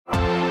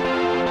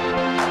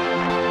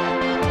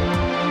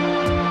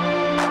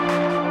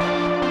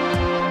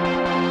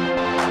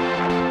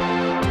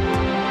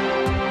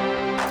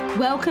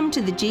Welcome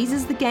to the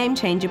Jesus the Game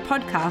Changer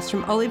podcast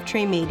from Olive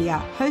Tree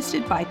Media,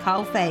 hosted by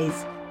Carl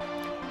Faze.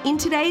 In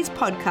today's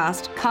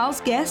podcast, Carl's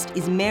guest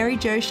is Mary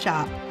Jo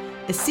Sharp,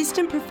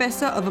 Assistant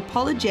Professor of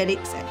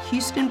Apologetics at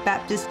Houston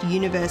Baptist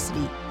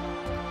University.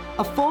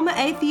 A former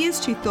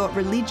atheist who thought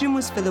religion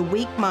was for the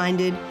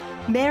weak-minded,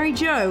 Mary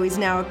Jo is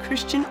now a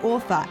Christian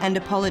author and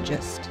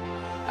apologist.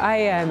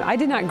 I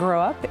did not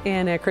grow up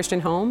in a Christian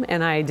home,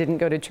 and I didn't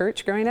go to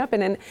church growing up.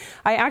 And then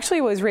I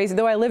actually was raised,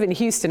 though I live in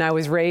Houston, I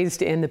was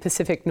raised in the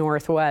Pacific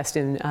Northwest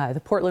in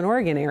the Portland,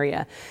 Oregon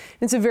area.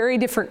 It's a very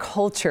different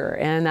culture,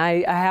 and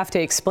I have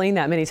to explain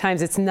that many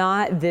times. It's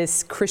not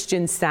this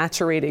Christian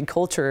saturated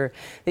culture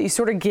that you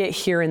sort of get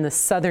here in the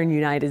southern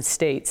United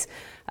States.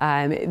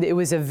 It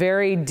was a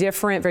very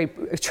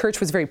different, church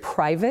was very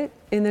private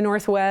in the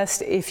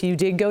Northwest if you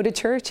did go to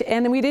church,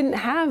 and we didn't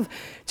have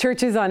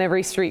churches on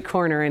every street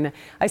corner. And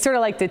I sort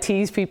of like to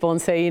tease people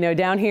and say, you know,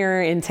 down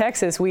here in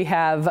Texas, we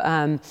have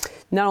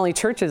not only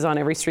churches on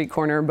every street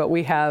corner, but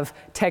we have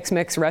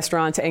Tex-Mex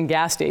restaurants and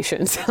gas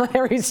stations on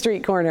every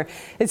street corner.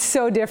 It's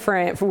so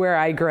different from where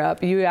I grew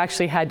up. You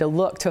actually had to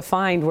look to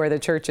find where the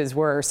churches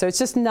were. So it's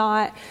just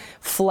not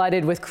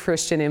flooded with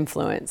Christian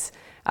influence.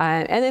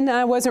 And then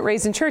I wasn't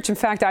raised in church. In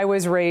fact, I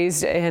was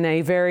raised in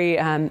a very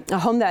a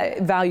home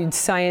that valued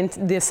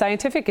the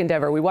scientific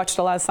endeavor. We watched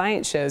a lot of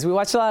science shows. We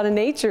watched a lot of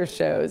nature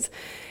shows.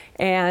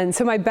 And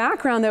so my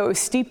background, though, it was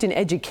steeped in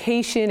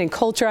education and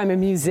culture. I'm a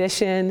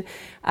musician.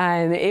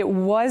 It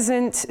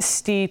wasn't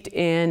steeped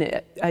in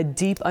a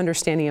deep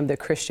understanding of the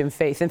Christian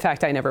faith. In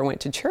fact, I never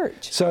went to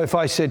church. So if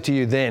I said to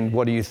you then,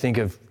 what do you think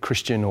of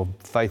Christian or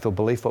faith or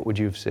belief, what would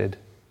you have said?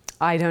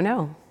 I don't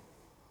know.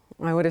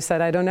 I would have said,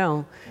 I don't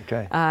know.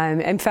 Okay.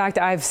 In fact,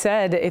 I've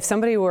said, if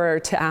somebody were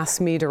to ask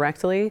me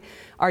directly,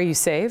 are you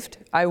saved?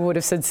 I would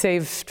have said,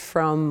 saved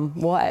from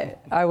what?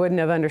 I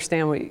wouldn't have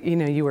understand what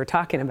you were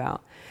talking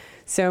about.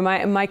 So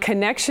my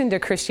connection to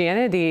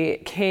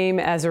Christianity came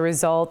as a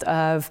result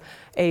of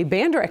a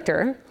band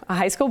director, a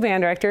high school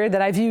band director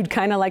that I viewed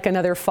kind of like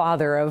another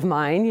father of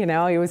mine. You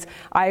know,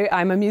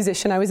 I'm a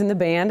musician. I was in the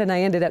band, and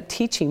I ended up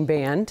teaching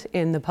band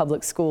in the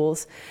public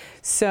schools.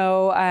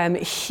 So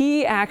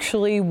he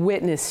actually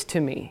witnessed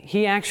to me.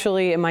 He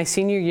actually, in my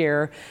senior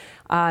year,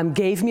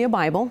 gave me a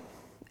Bible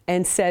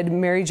and said,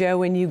 Mary Jo,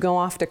 when you go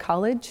off to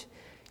college,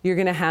 you're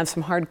going to have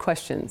some hard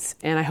questions,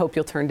 and I hope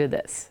you'll turn to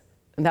this.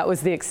 And that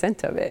was the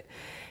extent of it.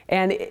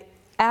 And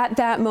at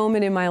that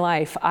moment in my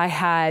life, I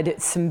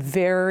had some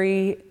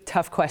very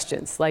tough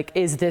questions, like,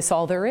 is this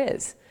all there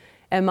is?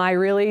 Am I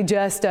really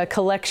just a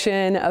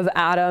collection of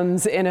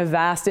atoms in a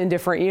vast and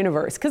different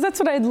universe? Because that's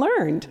what I'd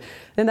learned,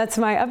 and that's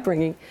my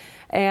upbringing.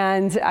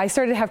 And I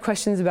started to have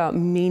questions about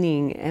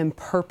meaning and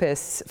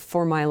purpose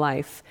for my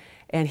life.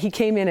 And he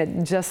came in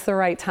at just the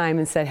right time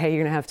and said, hey,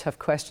 you're going to have tough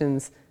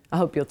questions. I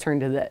hope you'll turn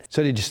to this.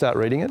 So did you start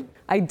reading it?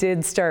 I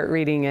did start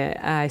reading it.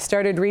 I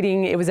started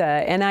reading, it was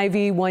a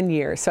NIV 1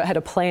 year, so I had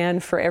a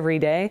plan for every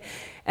day.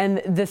 And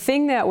the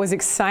thing that was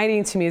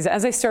exciting to me is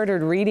as I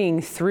started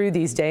reading through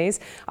these days,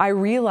 I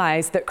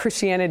realized that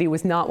Christianity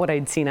was not what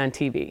I'd seen on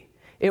TV.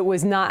 It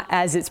was not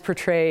as it's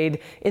portrayed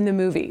in the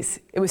movies.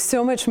 It was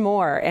so much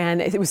more.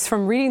 And it was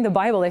from reading the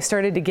Bible, I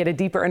started to get a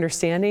deeper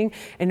understanding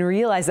and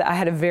realize that I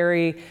had a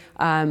very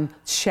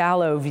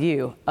shallow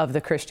view of the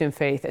Christian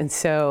faith. And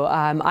so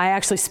I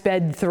actually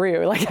sped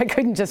through, like I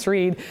couldn't just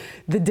read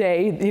the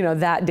day,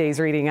 that day's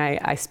reading.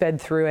 I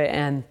sped through it,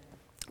 and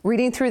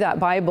reading through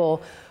that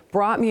Bible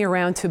brought me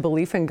around to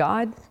belief in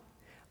God.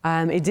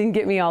 It didn't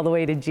get me all the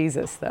way to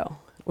Jesus, though,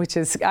 which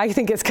is, I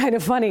think it's kind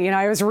of funny.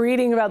 I was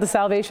reading about the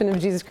salvation of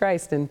Jesus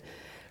Christ,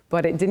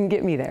 but it didn't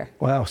get me there.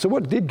 Wow. So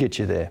what did get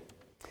you there?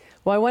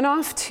 Well, I went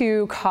off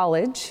to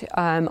college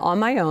on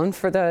my own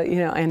for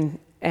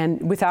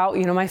and without,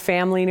 my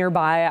family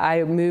nearby.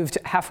 I moved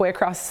halfway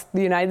across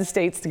the United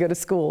States to go to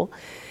school.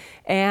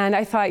 And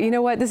I thought, you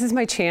know what, this is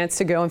my chance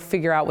to go and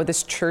figure out what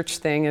this church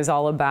thing is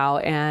all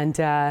about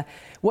and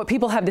what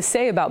people have to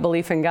say about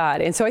belief in God.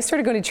 And so I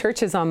started going to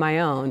churches on my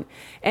own.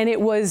 And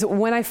it was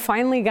when I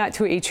finally got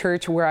to a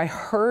church where I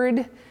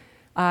heard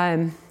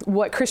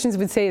what Christians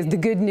would say is the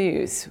good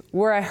news,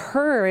 where I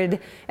heard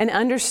and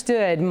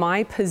understood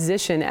my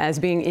position as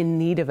being in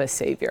need of a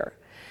Savior.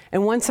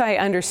 And once I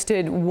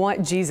understood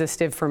what Jesus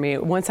did for me,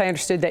 once I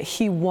understood that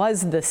He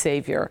was the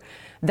Savior,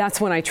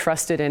 that's when I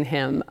trusted in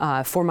Him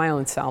for my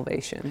own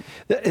salvation.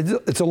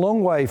 It's a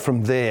long way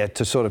from there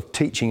to sort of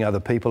teaching other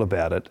people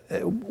about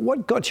it.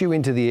 What got you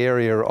into the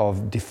area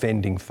of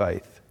defending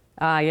faith?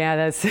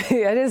 Yeah,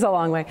 it is a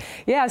long way.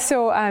 Yeah,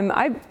 so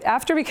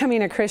after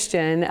becoming a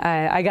Christian,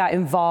 I got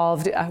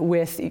involved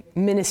with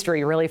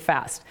ministry really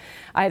fast.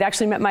 I had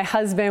actually met my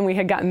husband, we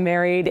had gotten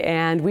married,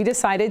 and we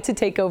decided to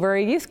take over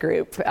a youth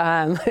group.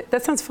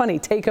 That sounds funny,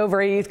 take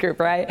over a youth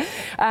group, right?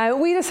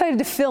 We decided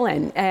to fill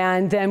in,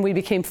 and then we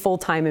became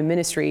full-time in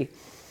ministry.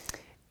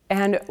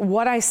 And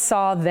what I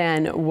saw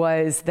then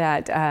was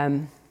that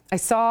I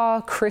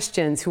saw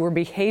Christians who were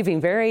behaving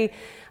very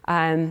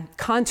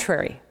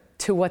contrary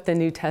to what the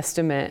New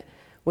Testament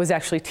was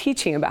actually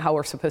teaching about how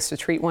we're supposed to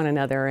treat one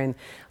another and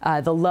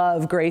the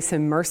love, grace,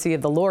 and mercy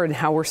of the Lord and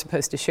how we're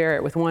supposed to share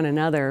it with one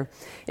another.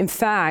 In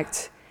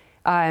fact,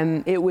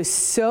 it was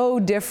so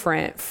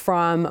different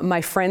from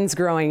my friends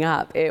growing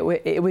up.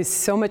 It was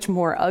so much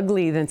more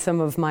ugly than some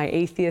of my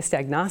atheist,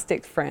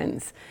 agnostic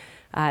friends,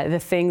 the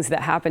things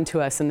that happened to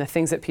us and the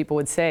things that people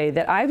would say,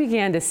 that I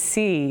began to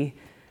see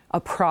a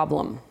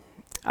problem.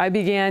 I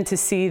began to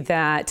see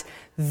that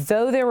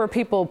though there were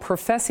people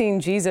professing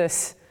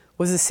Jesus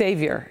was a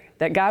savior,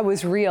 that God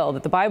was real,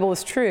 that the Bible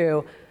was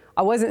true,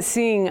 I wasn't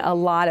seeing a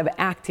lot of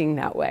acting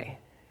that way.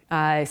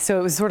 So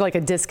it was sort of like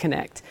a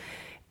disconnect.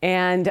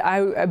 And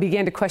I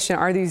began to question,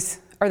 are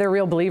there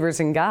real believers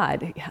in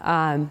God?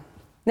 Now,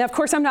 of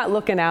course, I'm not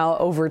looking out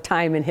over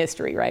time in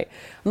history, right?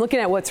 I'm looking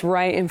at what's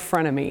right in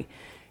front of me.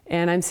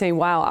 And I'm saying,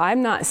 wow,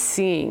 I'm not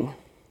seeing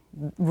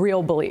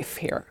real belief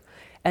here.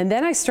 And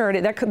then I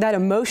started, that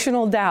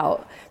emotional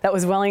doubt that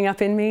was welling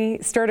up in me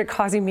started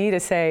causing me to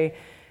say,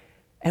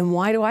 and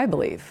why do I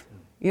believe?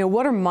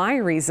 What are my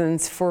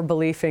reasons for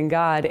belief in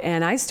God?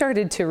 And I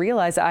started to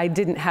realize I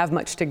didn't have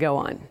much to go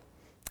on.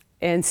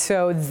 And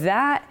so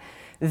that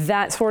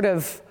sort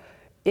of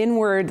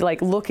inward,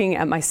 like looking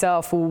at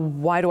myself,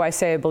 why do I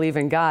say I believe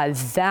in God?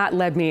 That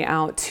led me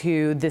out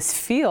to this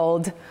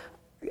field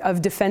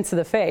of defense of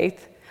the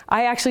faith.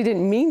 I actually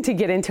didn't mean to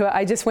get into it.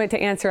 I just went to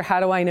answer, how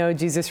do I know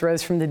Jesus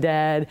rose from the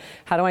dead?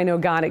 How do I know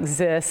God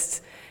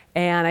exists?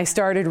 And I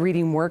started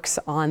reading works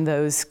on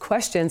those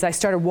questions. I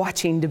started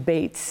watching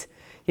debates,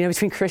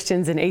 between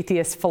Christians and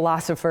atheist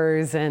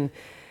philosophers. And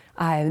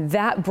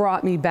that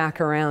brought me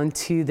back around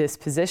to this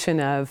position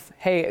of,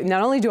 hey,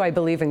 not only do I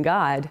believe in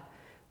God,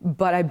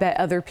 but I bet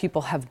other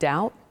people have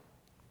doubt.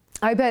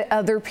 I bet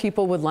other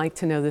people would like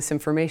to know this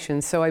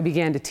information, so I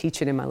began to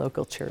teach it in my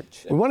local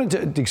church. We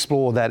wanted to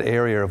explore that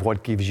area of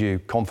what gives you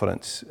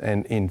confidence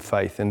and in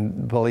faith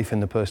and belief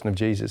in the person of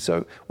Jesus.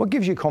 So what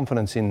gives you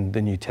confidence in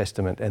the New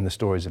Testament and the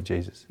stories of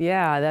Jesus?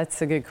 Yeah,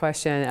 that's a good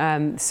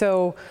question.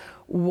 So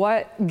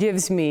what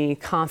gives me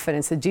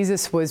confidence that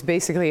Jesus was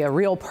basically a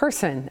real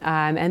person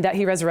and that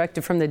he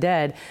resurrected from the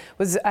dead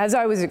was, as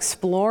I was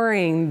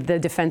exploring the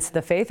defense of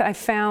the faith, I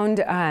found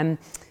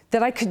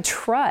that I could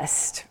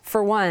trust,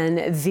 for one,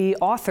 the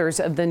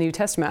authors of the New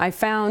Testament. I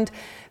found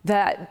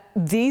that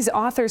these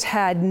authors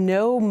had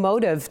no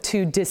motive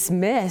to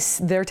dismiss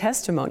their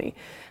testimony.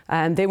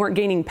 They weren't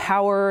gaining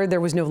power, there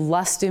was no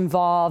lust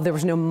involved, there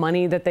was no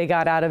money that they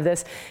got out of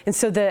this. And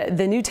so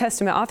the New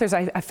Testament authors,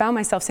 I found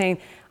myself saying,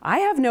 I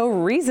have no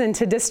reason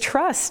to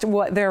distrust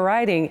what they're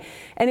writing.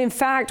 And in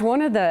fact,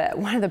 one of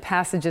the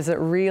passages that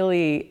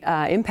really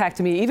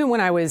impacted me, even when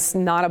I was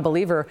not a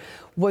believer,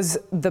 was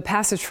the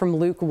passage from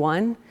Luke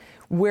 1,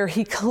 where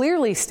he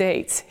clearly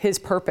states his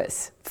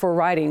purpose for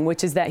writing,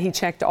 which is that he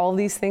checked all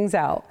these things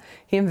out.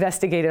 He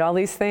investigated all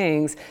these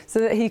things so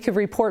that he could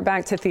report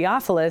back to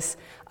Theophilus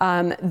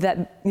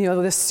that,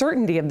 the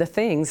certainty of the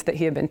things that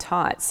he had been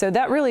taught. So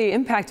that really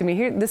impacted me.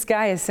 Here, this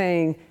guy is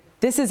saying,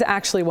 this is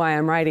actually why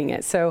I'm writing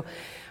it. So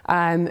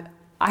I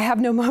have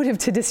no motive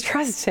to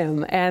distrust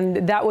him.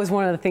 And that was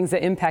one of the things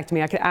that impacted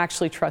me. I could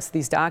actually trust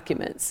these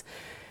documents.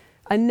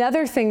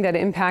 Another thing that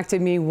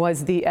impacted me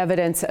was the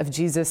evidence of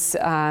Jesus's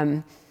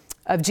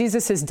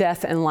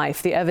death and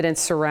life, the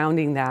evidence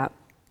surrounding that.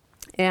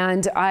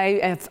 And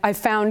I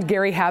found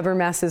Gary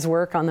Habermas's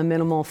work on the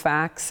minimal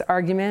facts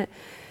argument.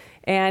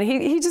 And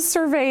he just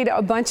surveyed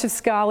a bunch of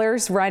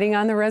scholars writing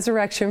on the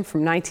resurrection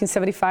from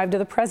 1975 to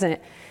the present,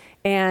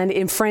 and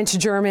in French,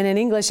 German, and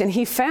English. And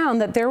he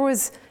found that there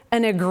was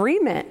an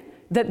agreement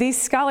that these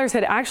scholars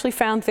had actually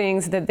found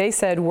things that they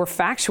said were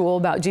factual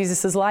about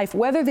Jesus's life,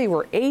 whether they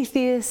were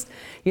atheists,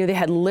 they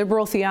had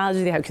liberal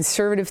theology, they had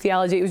conservative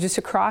theology. It was just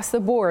across the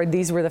board.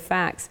 These were the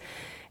facts.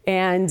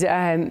 And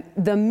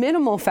the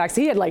minimal facts,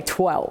 he had like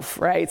 12,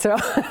 right? So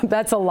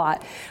that's a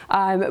lot.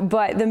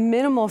 But the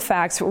minimal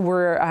facts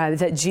were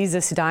that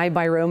Jesus died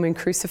by Roman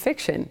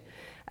crucifixion.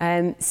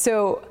 And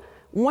so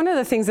one of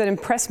the things that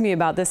impressed me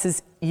about this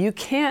is you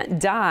can't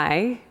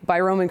die by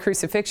Roman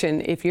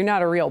crucifixion if you're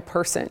not a real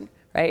person.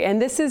 Right?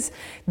 And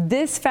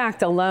this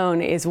fact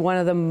alone is one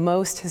of the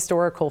most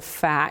historical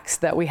facts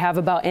that we have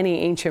about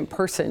any ancient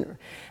person.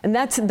 And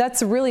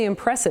that's really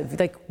impressive.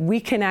 Like, we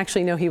can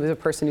actually know he was a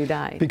person who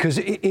died. Because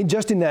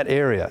just in that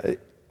area,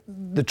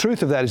 the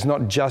truth of that is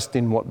not just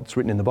in what's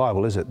written in the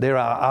Bible, is it? There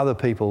are other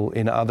people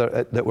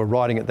that were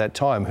writing at that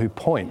time who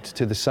point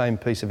to the same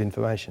piece of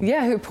information.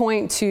 Yeah, who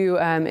point to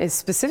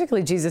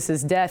specifically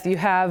Jesus's death. You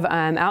have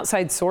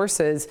outside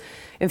sources.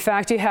 In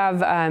fact, you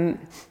have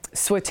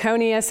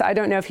Suetonius, I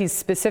don't know if he's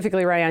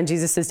specifically writing on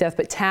Jesus' death,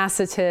 but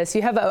Tacitus.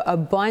 You have a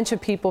bunch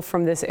of people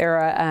from this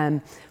era,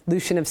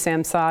 Lucian of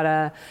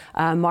Samosata,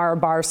 Mara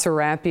bar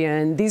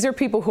Serapion. These are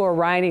people who are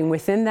writing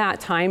within that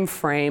time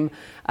frame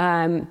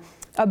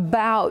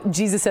about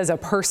Jesus as a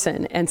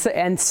person.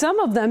 And some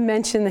of them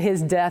mention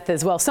his death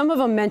as well. Some of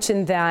them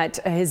mention that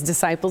his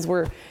disciples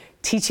were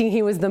teaching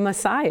he was the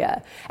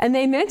Messiah. And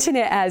they mention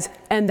it as,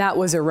 and that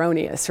was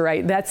erroneous,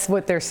 right? That's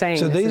what they're saying.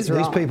 So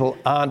these people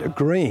aren't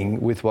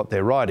agreeing with what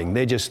they're writing.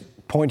 They're just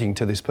pointing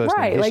to this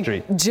person in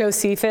history. Like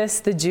Josephus,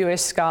 the Jewish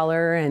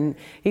scholar, and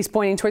he's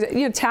pointing towards,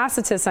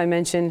 Tacitus, I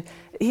mentioned,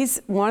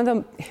 he's one of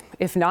the,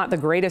 if not the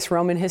greatest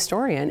Roman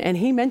historian, and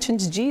he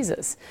mentions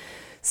Jesus.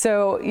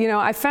 So,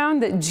 I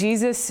found that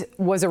Jesus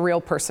was a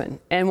real person.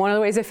 And one of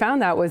the ways I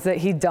found that was that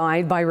he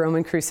died by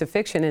Roman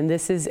crucifixion. And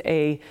this is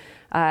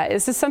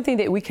something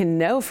that we can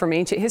know from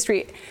ancient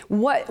history.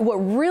 What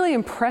really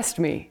impressed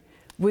me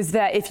was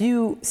that if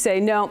you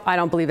say, no, I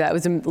don't believe that, it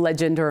was a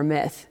legend or a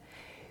myth,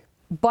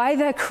 by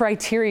the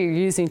criteria you're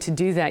using to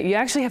do that, you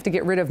actually have to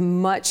get rid of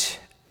much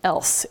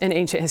else in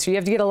ancient history. You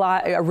have to get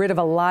rid of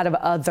a lot of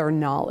other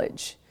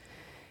knowledge.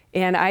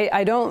 And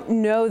I don't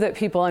know that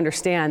people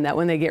understand that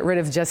when they get rid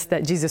of just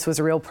that Jesus was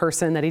a real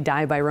person, that he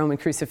died by Roman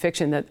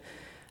crucifixion,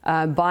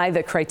 that by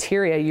the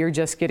criteria, you're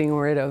just getting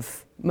rid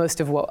of most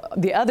of what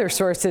the other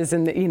sources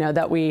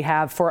that we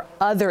have for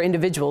other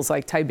individuals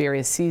like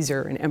Tiberius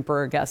Caesar and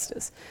Emperor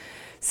Augustus.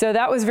 So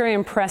that was very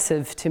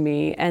impressive to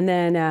me. And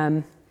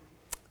then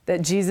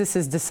that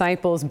Jesus'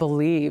 disciples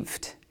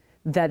believed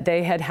that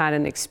they had had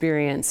an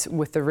experience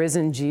with the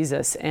risen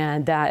Jesus,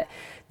 and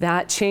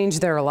that changed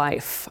their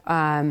life.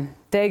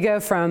 They go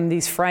from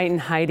these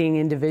frightened, hiding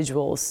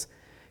individuals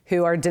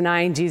who are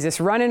denying Jesus,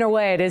 running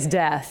away at his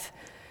death,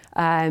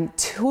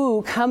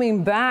 to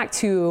coming back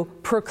to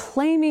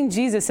proclaiming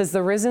Jesus as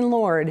the risen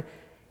Lord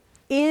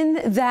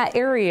in that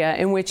area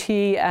in which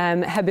he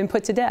had been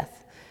put to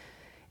death.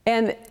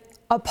 And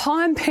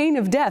upon pain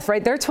of death,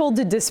 right? They're told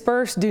to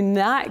disperse, do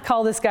not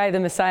call this guy the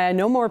Messiah,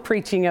 no more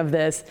preaching of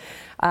this,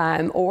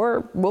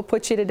 or we'll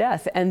put you to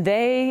death. And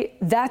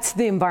that's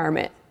the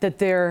environment that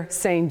they're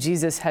saying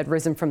Jesus had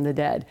risen from the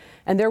dead.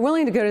 And they're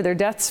willing to go to their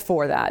deaths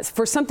for that,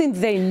 for something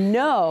they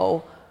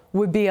know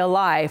would be a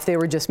lie if they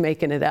were just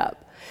making it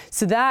up.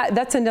 So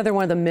that's another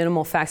one of the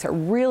minimal facts that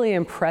really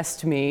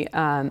impressed me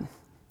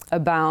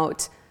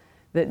about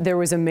that there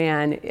was a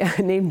man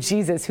named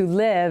Jesus who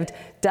lived,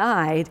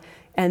 died,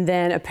 and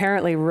then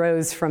apparently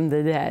rose from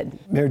the dead.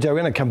 Mary Jo, we're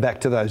going to come back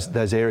to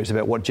those areas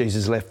about what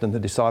Jesus left and the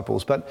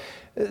disciples, but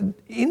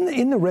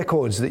in the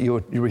records that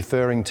you're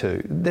referring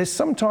to, there's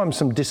sometimes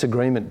some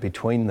disagreement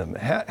between them.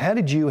 How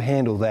did you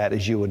handle that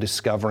as you were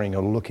discovering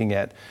or looking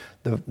at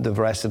the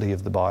veracity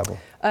of the Bible?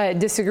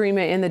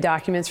 Disagreement in the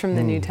documents from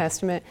the New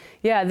Testament.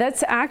 Yeah,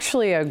 that's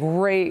actually a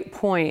great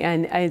point.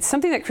 And it's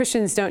something that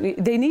Christians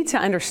they need to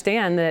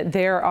understand, that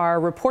there are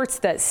reports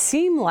that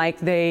seem like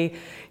they,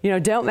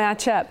 don't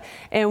match up.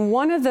 And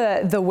one of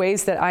the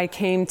ways that I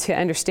came to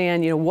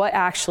understand, what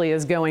actually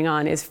is going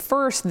on is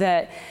first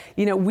that,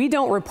 we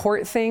don't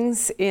report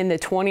things in the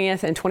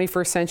 20th and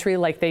 21st century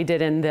like they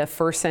did in the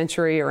first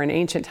century or in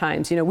ancient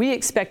times. We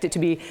expect it to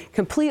be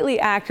completely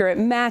accurate,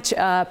 match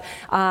up,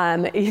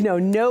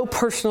 no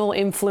personal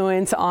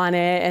influence on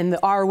it, and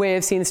our way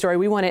of seeing the story.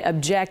 We want it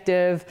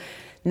objective.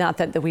 Not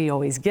that we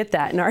always get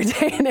that in our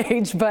day and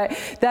age, but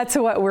that's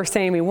what we're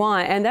saying we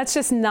want. And that's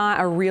just not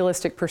a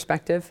realistic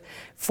perspective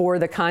for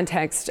the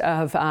context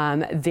of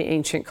the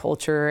ancient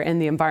culture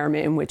and the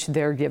environment in which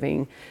they're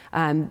giving.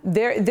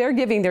 They're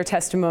giving their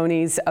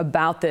testimonies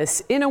about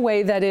this in a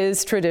way that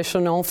is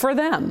traditional for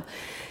them.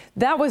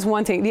 That was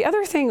one thing. The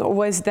other thing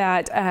was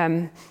that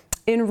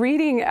in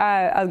reading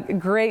a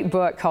great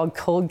book called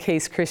Cold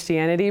Case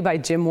Christianity by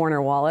Jim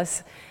Warner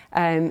Wallace,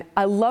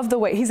 I love the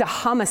way, he's a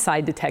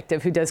homicide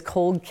detective who does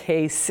cold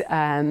cases,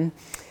 I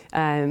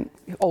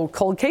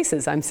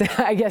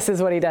guess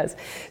is what he does.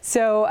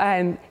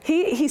 So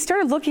he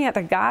started looking at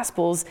the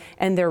Gospels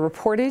and their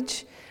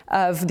reportage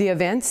of the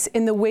events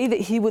in the way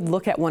that he would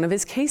look at one of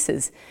his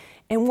cases.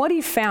 And what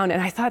he found,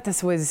 and I thought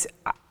this was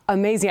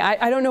amazing,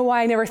 I don't know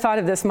why I never thought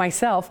of this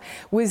myself,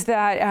 was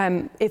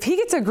that if he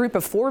gets a group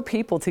of 4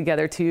 people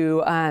together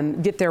to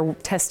get their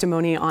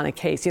testimony on a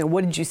case,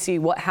 what did you see,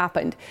 what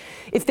happened?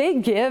 If they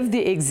give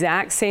the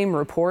exact same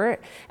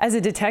report, as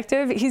a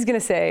detective, he's going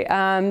to say,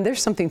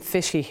 there's something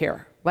fishy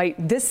here. Like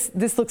this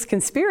looks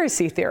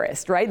conspiracy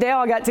theorist, right? They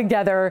all got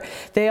together,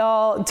 they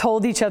all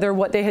told each other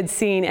what they had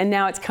seen, and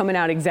now it's coming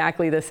out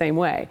exactly the same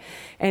way.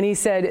 And he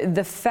said,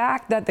 the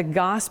fact that the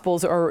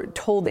Gospels are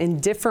told in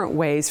different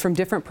ways from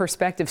different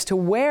perspectives, to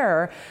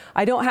where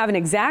I don't have an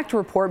exact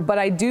report, but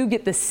I do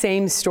get the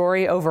same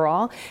story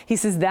overall, he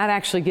says that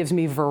actually gives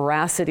me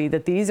veracity,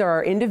 that these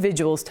are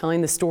individuals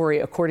telling the story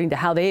according to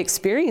how they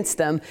experienced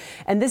them.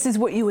 And this is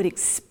what you would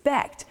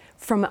expect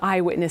from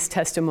eyewitness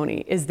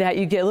testimony, is that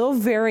you get little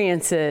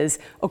variances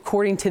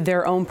according to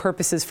their own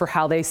purposes for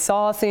how they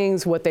saw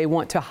things, what they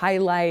want to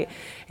highlight.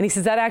 And he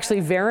says that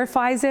actually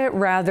verifies it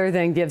rather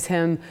than gives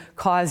him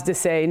cause to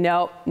say,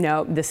 no,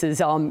 this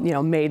is all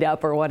made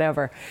up or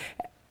whatever.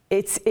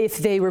 It's if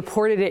they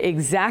reported it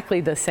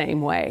exactly the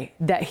same way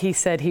that he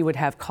said he would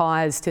have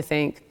cause to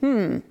think,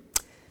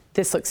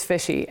 this looks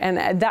fishy. And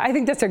I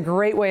think that's a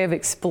great way of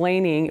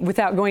explaining,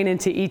 without going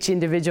into each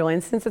individual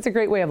instance, that's a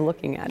great way of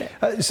looking at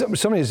it.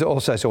 Somebody has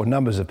also said, or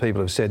numbers of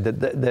people have said,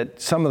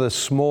 that some of the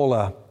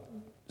smaller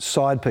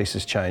side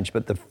pieces change,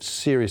 but the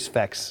serious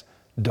facts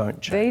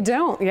don't change. They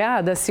don't,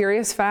 yeah. The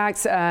serious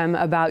facts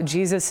about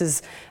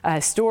Jesus'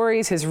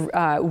 stories, his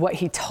what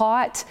he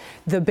taught,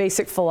 the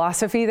basic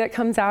philosophy that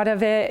comes out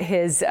of it,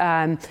 his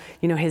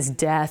his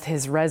death,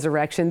 his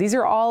resurrection. These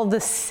are all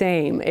the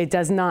same. It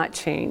does not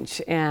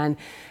change, and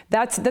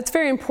that's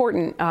very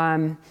important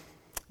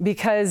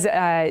because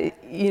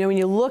when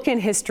you look in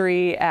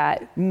history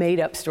at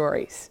made-up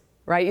stories.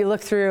 Right? You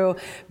look through,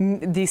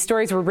 these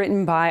stories were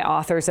written by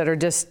authors that are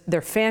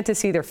they're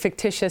fantasy, they're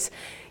fictitious.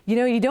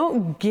 You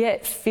don't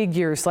get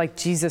figures like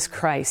Jesus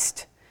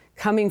Christ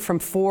coming from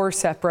 4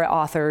 separate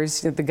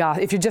authors.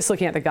 If you're just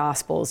looking at the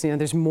Gospels,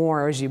 there's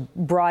more as you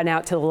broaden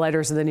out to the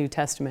letters of the New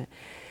Testament.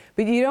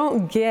 But you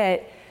don't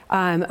get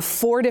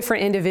 4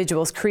 different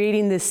individuals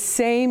creating the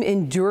same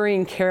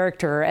enduring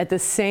character at the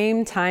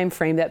same time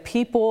frame that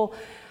people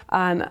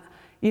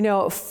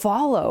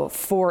follow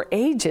for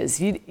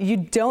ages. You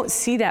don't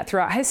see that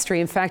throughout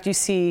history. In fact, you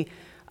see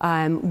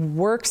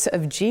works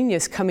of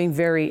genius coming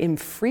very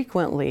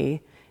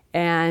infrequently,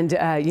 and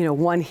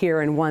one here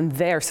and one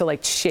there. So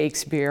like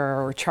Shakespeare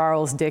or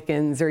Charles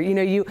Dickens,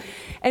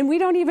 and we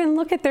don't even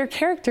look at their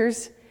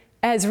characters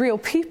as real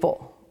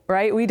people,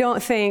 right? We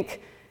don't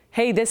think,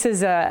 hey, this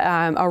is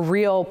a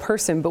real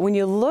person. But when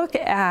you look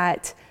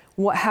at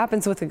what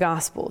happens with the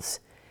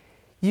Gospels,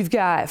 you've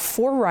got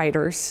 4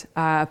 writers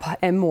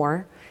and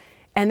more,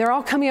 and they're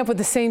all coming up with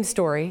the same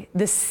story,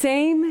 the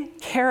same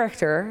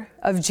character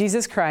of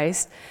Jesus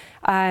Christ,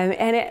 and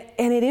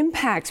it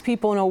impacts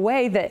people in a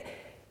way that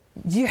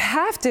you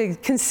have to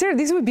consider.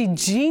 These would be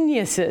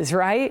geniuses,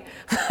 right?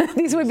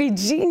 These would be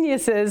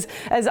geniuses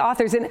as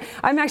authors. And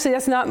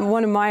that's not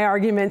one of my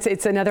arguments.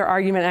 It's another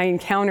argument I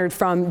encountered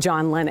from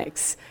John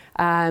Lennox,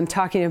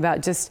 talking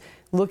about just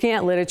looking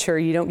at literature,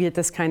 you don't get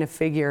this kind of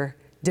figure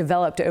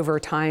developed over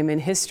time in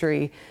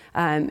history,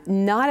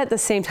 not at the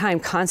same time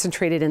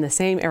concentrated in the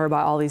same era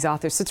by all these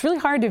authors. So it's really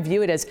hard to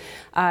view it as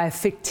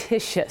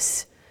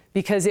fictitious,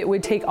 because it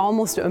would take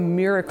almost a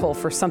miracle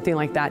for something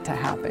like that to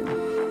happen.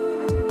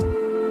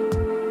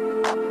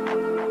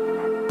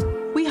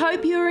 We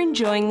hope you are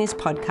enjoying this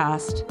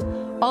podcast.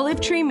 Olive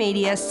Tree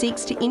Media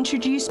seeks to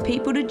introduce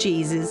people to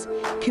Jesus,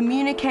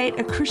 communicate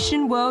a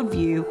Christian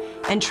worldview,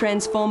 and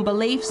transform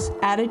beliefs,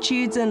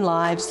 attitudes, and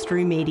lives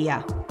through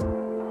media.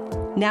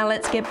 Now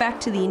let's get back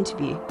to the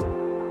interview.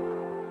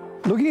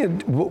 Looking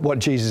at what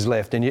Jesus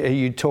left, and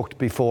you talked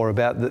before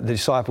about the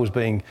disciples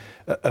being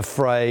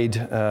afraid,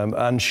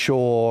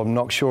 unsure,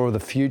 not sure of the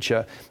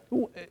future.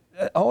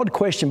 Odd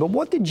question, but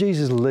what did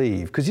Jesus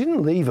leave? Because he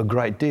didn't leave a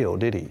great deal,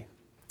 did he?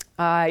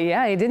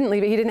 He didn't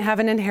leave it. He didn't have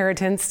an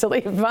inheritance to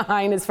leave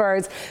behind as far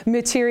as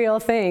material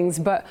things.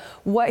 But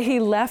what he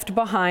left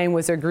behind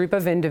was a group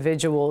of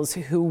individuals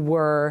who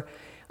were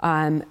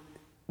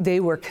they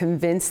were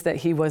convinced that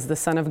he was the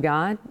Son of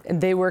God.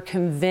 They were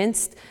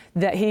convinced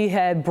that he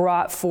had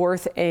brought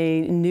forth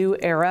a new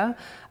era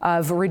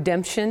of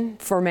redemption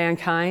for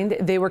mankind.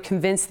 They were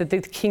convinced that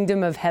the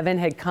kingdom of heaven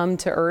had come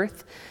to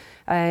earth.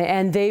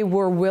 And they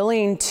were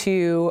willing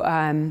to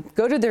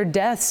go to their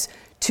deaths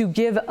to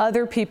give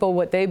other people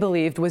what they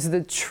believed was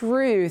the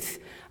truth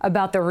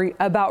about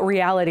about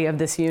reality of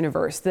this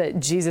universe, that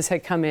Jesus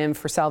had come in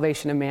for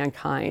salvation of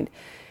mankind.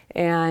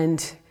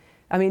 And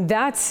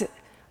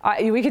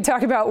we could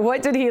talk about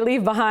what did he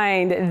leave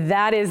behind.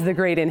 That is the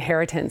great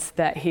inheritance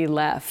that he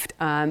left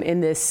in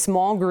this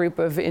small group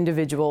of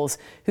individuals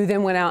who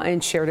then went out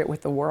and shared it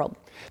with the world.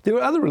 There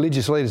were other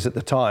religious leaders at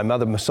the time,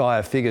 other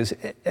Messiah figures,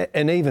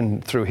 and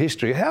even through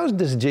history. How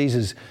does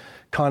Jesus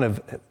kind of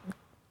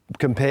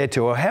compare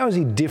to, or how is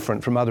he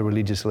different from other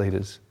religious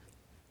leaders?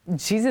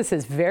 Jesus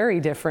is very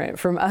different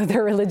from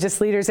other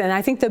religious leaders. And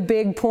I think the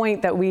big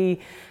point that we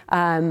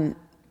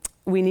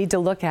need to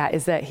look at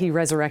is that he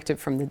resurrected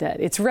from the dead.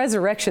 It's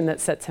resurrection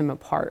that sets him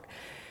apart.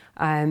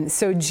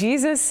 So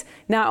Jesus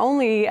not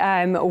only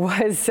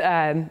was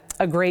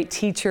a great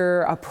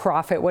teacher, a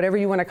prophet, whatever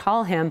you want to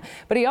call him,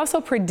 but he also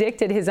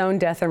predicted his own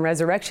death and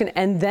resurrection,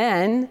 and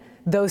then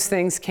those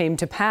things came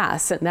to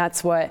pass. And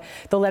that's what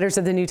the letters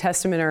of the New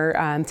Testament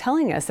are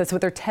telling us. That's what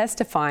they're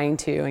testifying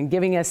to and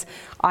giving us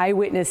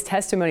eyewitness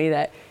testimony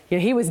that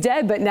he was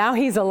dead, but now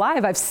he's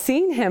alive. I've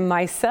seen him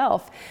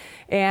myself.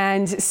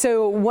 And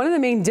so one of the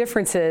main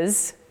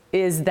differences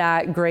is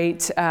that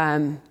great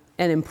and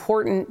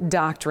important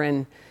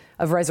doctrine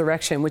of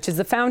resurrection, which is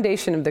the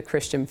foundation of the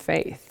Christian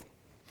faith.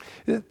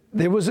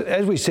 There was,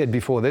 as we said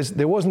before,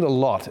 there wasn't a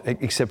lot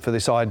except for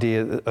this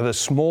idea of a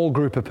small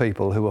group of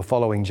people who were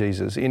following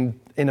Jesus in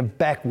a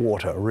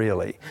backwater,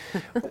 really.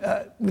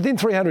 Within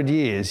 300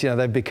 years,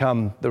 they've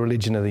become the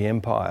religion of the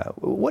empire.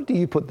 What do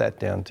you put that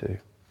down to?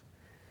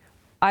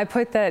 I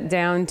put that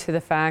down to the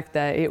fact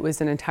that it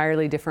was an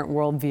entirely different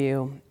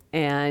worldview,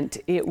 and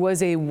it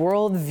was a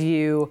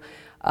worldview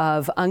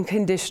of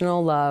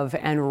unconditional love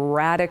and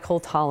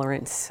radical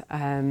tolerance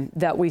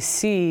that we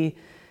see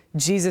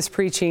Jesus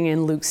preaching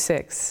in Luke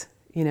 6.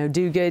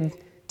 Do good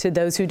to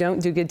those who don't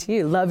do good to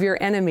you. Love your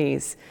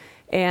enemies.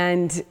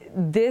 And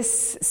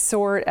this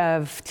sort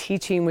of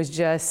teaching was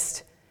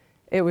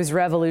it was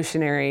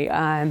revolutionary.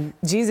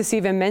 Jesus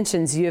even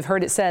mentions, you have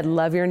heard it said,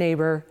 love your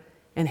neighbor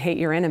and hate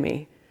your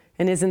enemy.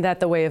 And isn't that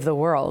the way of the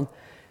world?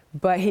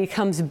 But he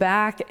comes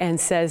back and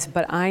says,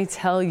 but I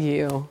tell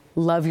you,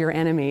 love your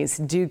enemies,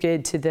 do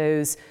good to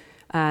those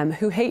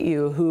who hate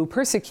you, who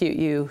persecute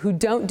you, who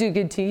don't do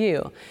good to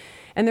you.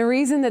 And the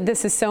reason that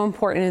this is so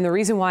important, and the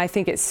reason why I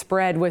think it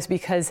spread, was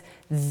because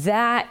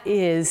that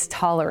is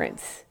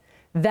tolerance.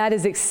 That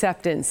is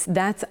acceptance.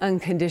 That's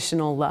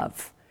unconditional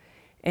love.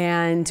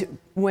 And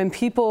when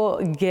people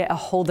get a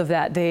hold of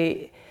that,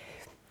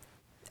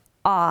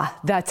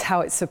 that's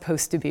how it's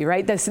supposed to be,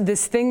 right?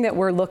 This thing that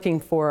we're looking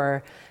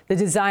for, the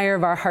desire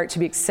of our heart to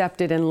be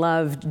accepted and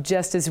loved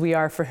just as we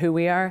are for who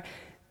we are,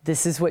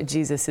 this is what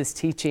Jesus is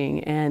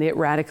teaching, and it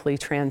radically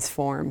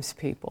transforms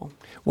people.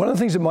 One of the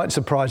things that might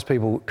surprise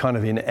people kind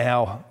of in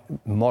our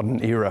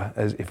modern era,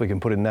 as if we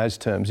can put it in those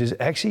terms, is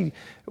actually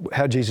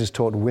how Jesus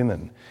taught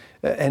women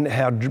and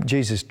how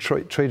Jesus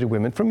treated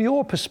women. From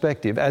your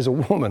perspective as a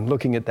woman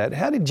looking at that,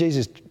 how did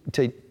Jesus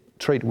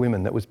treat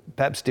women that was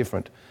perhaps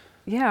different?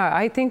 Yeah,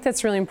 I think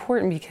that's really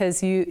important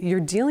because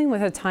you're dealing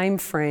with a time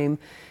frame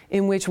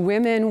in which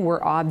women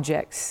were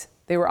objects.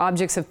 They were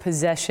objects of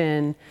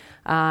possession.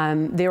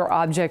 They were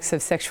objects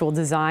of sexual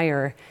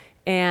desire.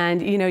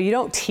 And, you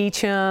don't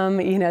teach them,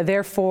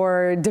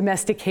 therefore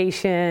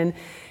domestication.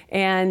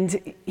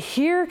 And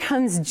here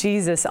comes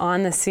Jesus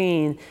on the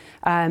scene.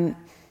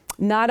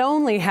 Not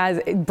only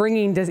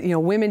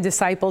bringing women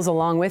disciples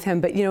along with him,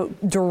 but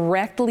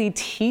directly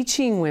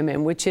teaching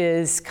women, which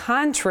is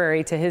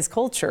contrary to his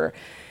culture.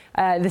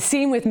 The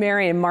scene with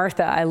Mary and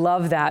Martha, I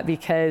love that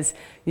because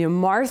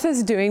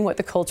Martha's doing what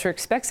the culture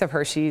expects of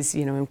her. She's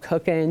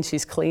cooking,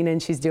 she's cleaning,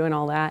 she's doing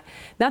all that.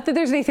 Not that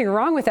there's anything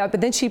wrong with that,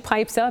 but then she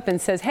pipes up and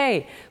says,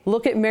 "Hey,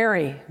 look at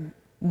Mary.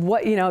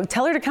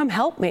 Tell her to come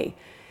help me."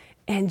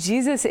 And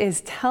Jesus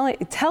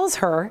tells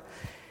her,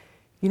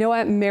 you know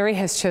what? Mary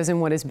has chosen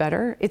what is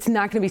better. It's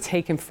not going to be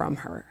taken from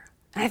her.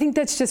 And I think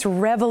that's just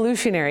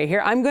revolutionary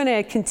here. I'm going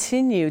to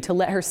continue to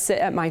let her sit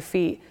at my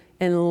feet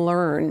and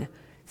learn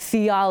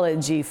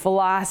theology,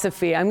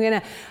 philosophy.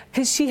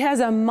 Because she has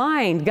a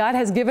mind. God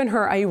has given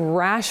her a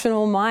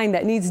rational mind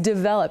that needs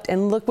developed.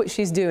 And look what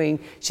she's doing.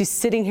 She's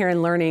sitting here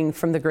and learning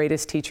from the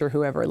greatest teacher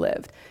who ever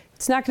lived.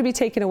 It's not going to be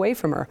taken away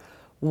from her.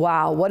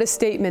 Wow, what a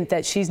statement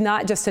that she's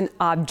not just an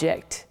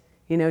object,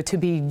 to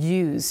be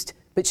used,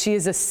 but she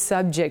is a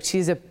subject.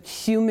 She's a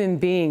human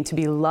being to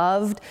be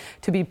loved,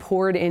 to be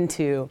poured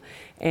into.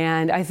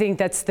 And I think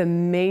that's the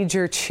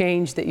major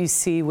change that you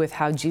see with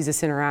how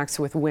Jesus interacts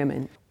with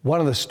women. One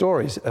of the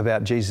stories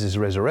about Jesus'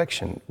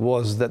 resurrection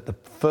was that the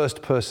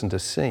first person to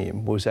see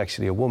him was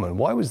actually a woman.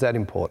 Why was that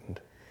important?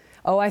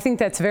 Oh, I think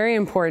that's very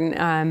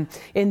important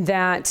in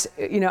that,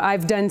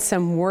 I've done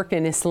some work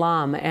in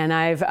Islam, and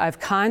I've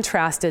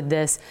contrasted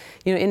this.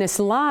 In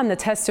Islam, the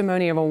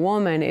testimony of a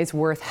woman is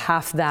worth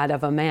half that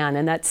of a man,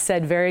 and that's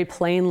said very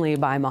plainly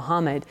by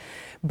Muhammad.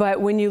 But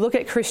when you look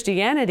at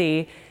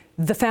Christianity,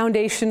 the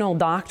foundational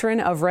doctrine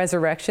of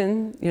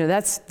resurrection,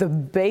 that's the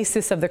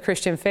basis of the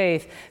Christian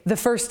faith. The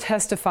first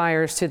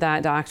testifiers to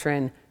that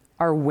doctrine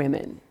are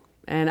women.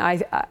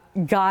 And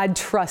God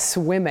trusts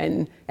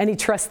women, and he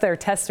trusts their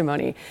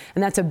testimony.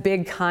 And that's a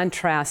big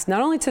contrast,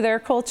 not only to their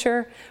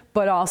culture,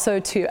 but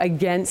also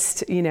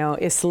against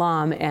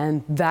Islam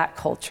and that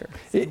culture.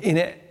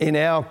 In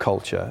our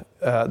culture,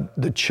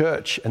 the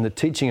church and the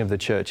teaching of the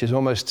church is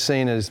almost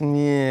seen as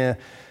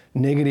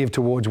negative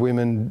towards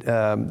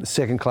women,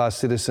 second-class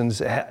citizens.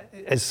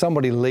 As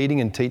somebody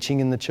leading and teaching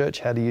in the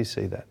church, how do you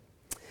see that?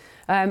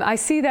 I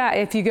see that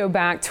if you go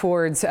back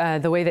towards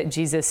the way that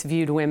Jesus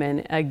viewed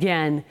women.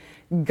 Again,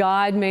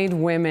 God made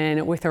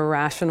women with a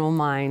rational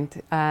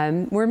mind.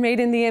 We're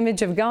made in the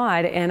image of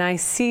God, and I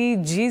see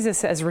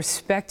Jesus as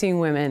respecting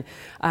women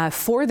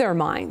for their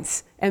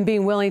minds and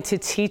being willing to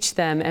teach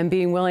them and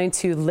being willing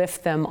to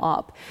lift them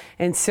up.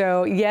 And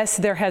so, yes,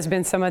 there has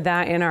been some of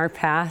that in our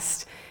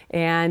past.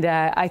 And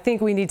I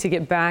think we need to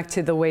get back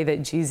to the way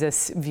that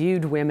Jesus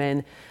viewed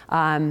women,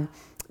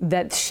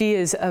 that she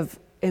is of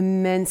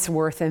immense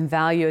worth and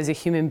value as a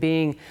human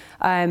being.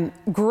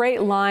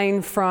 Great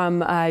line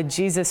from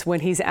Jesus when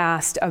he's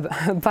asked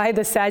by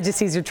the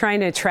Sadducees who are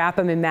trying to trap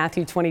him in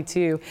Matthew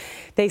 22.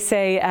 They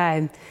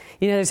say,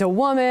 there's a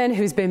woman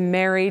who's been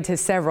married to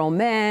several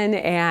men,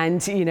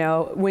 and,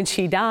 when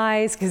she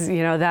dies, because,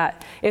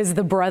 that is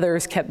the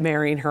brothers kept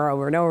marrying her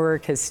over and over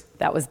because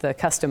that was the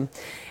custom.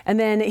 And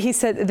then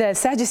the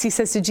Sadducee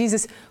says to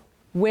Jesus,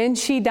 when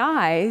she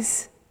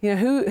dies,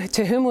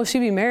 to whom will she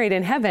be married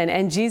in heaven?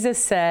 And Jesus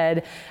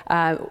said,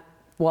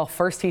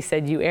 first he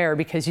said, you err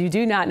because you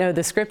do not know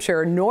the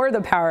scripture nor the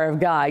power of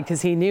God,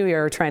 because he knew you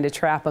were trying to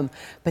trap him.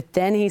 But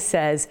then he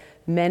says,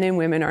 men and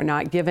women are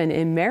not given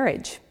in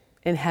marriage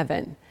in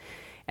heaven.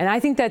 And I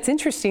think that's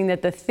interesting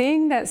that the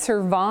thing that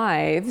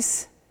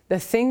survives, the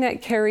thing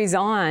that carries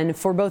on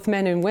for both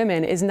men and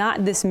women is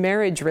not this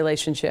marriage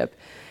relationship.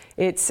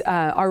 It's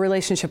our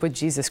relationship with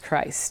Jesus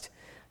Christ.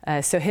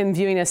 So him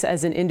viewing us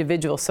as an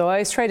individual. So I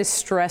always try to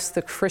stress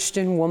the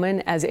Christian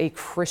woman as a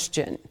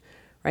Christian,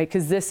 right?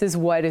 Because this is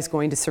what is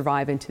going to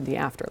survive into the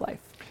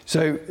afterlife.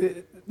 So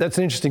that's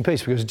an interesting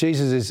piece,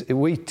 because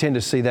we tend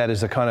to see that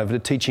as a kind of a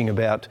teaching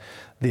about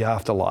the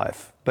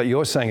afterlife. But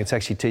you're saying it's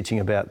actually teaching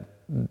about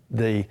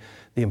the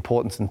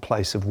importance and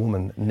place of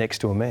woman next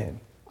to a man.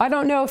 I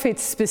don't know if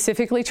it's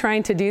specifically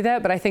trying to do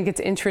that, but I think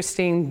it's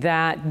interesting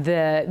that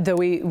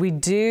we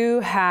do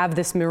have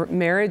this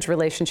marriage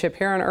relationship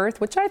here on earth,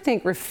 which I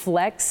think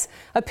reflects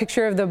a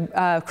picture of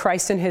the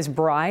Christ and his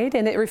bride,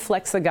 and it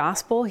reflects the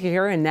gospel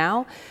here and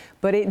now,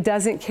 but it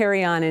doesn't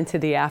carry on into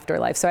the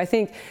afterlife. So I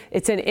think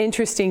it's an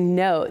interesting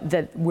note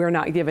that we're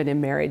not given in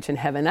marriage in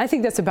heaven. I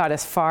think that's about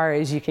as far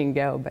as you can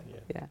go, but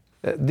yeah.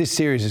 This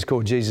series is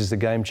called Jesus the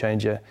Game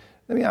Changer.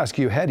 Let me ask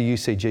you, how do you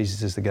see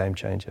Jesus as the game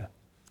changer?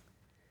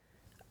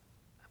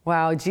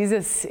 Wow,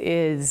 Jesus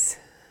is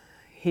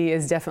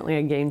definitely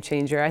a game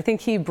changer. I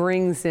think he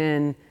brings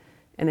in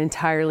an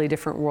entirely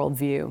different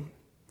worldview.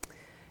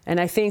 And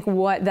I think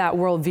what that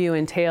worldview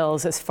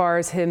entails as far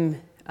as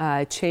him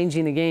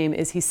changing the game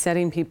is he's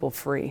setting people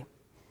free.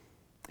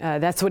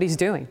 That's what he's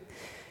doing.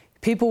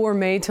 People were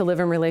made to live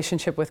in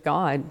relationship with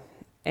God.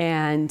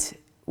 And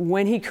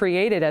when he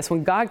created us,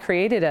 when God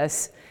created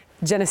us,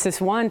 Genesis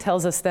 1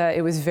 tells us that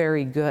it was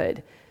very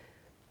good.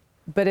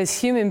 But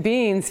as human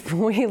beings,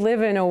 we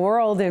live in a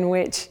world in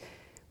which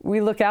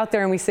we look out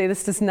there and we say,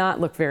 this does not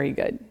look very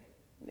good.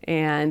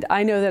 And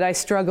I know that I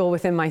struggle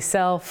within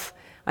myself.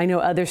 I know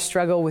others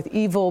struggle with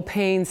evil,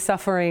 pain,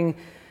 suffering.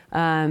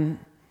 And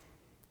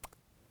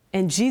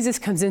Jesus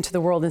comes into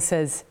the world and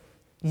says,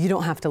 you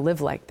don't have to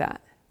live like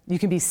that. You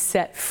can be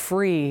set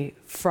free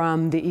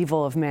from the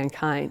evil of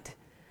mankind.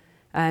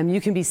 You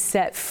can be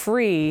set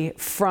free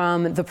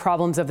from the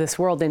problems of this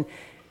world. And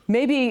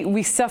maybe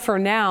we suffer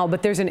now,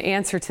 but there's an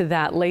answer to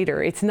that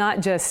later. It's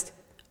not just,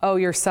 oh,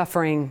 you're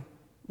suffering.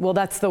 Well,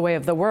 that's the way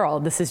of the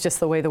world. This is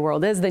just the way the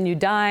world is. Then you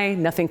die,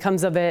 nothing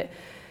comes of it.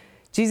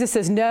 Jesus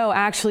says, no,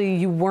 actually,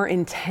 you weren't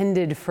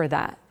intended for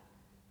that.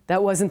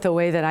 That wasn't the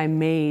way that I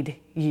made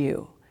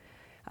you.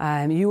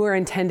 You were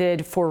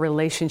intended for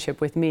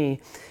relationship with me.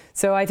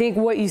 So I think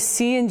what you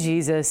see in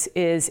Jesus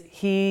is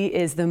he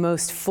is the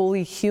most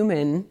fully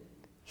human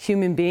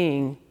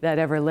being that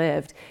ever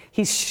lived.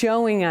 He's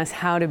showing us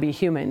how to be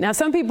human. Now,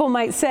 some people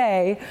might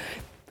say,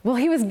 well,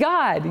 he was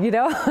God, you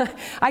know?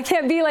 I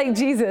can't be like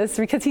Jesus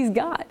because he's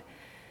God.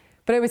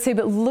 But I would say,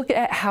 but look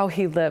at how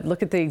he lived.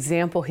 Look at the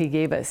example he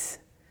gave us.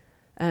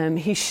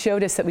 He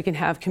showed us that we can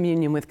have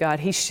communion with God.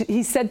 He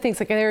said things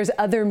like, there's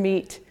other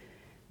meat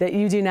that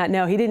you do not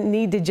know. He didn't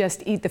need to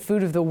just eat the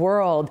food of the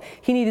world.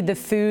 He needed the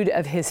food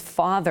of his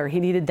Father. He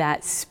needed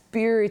that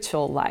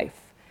spiritual life.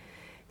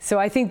 So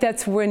I think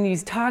that's when you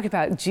talk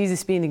about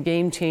Jesus being a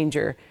game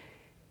changer,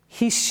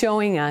 he's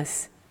showing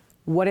us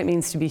what it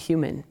means to be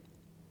human.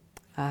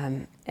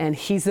 And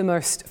he's the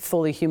most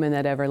fully human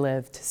that ever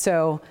lived.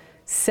 So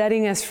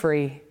setting us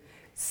free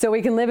so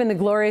we can live in the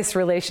glorious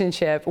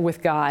relationship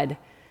with God,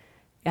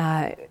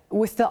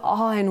 with the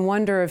awe and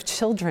wonder of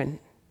children,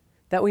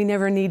 that we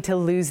never need to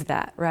lose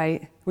that,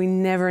 right? We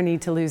never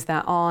need to lose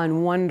that awe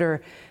and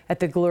wonder at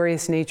the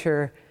glorious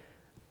nature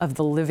of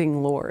the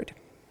living Lord.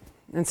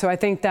 And so I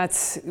think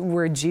that's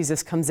where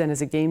Jesus comes in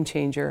as a game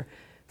changer,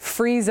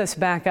 frees us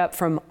back up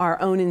from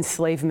our own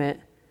enslavement,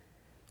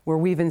 where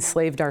we've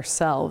enslaved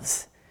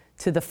ourselves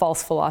to the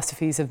false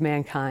philosophies of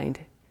mankind,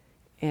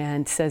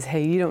 and says,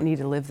 hey, you don't need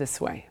to live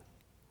this way.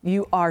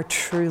 You are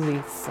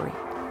truly free.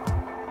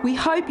 We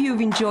hope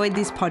you've enjoyed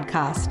this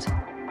podcast.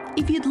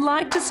 If you'd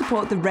like to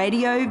support the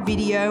radio,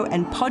 video,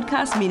 and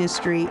podcast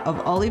ministry of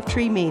Olive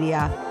Tree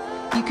Media,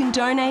 you can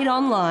donate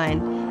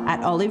online at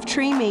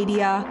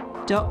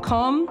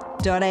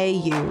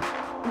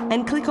olivetreemedia.com.au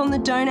and click on the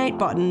donate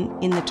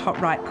button in the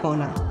top right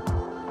corner.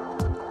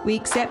 We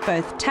accept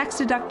both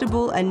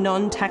tax-deductible and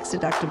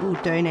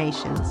non-tax-deductible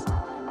donations.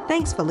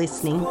 Thanks for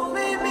listening.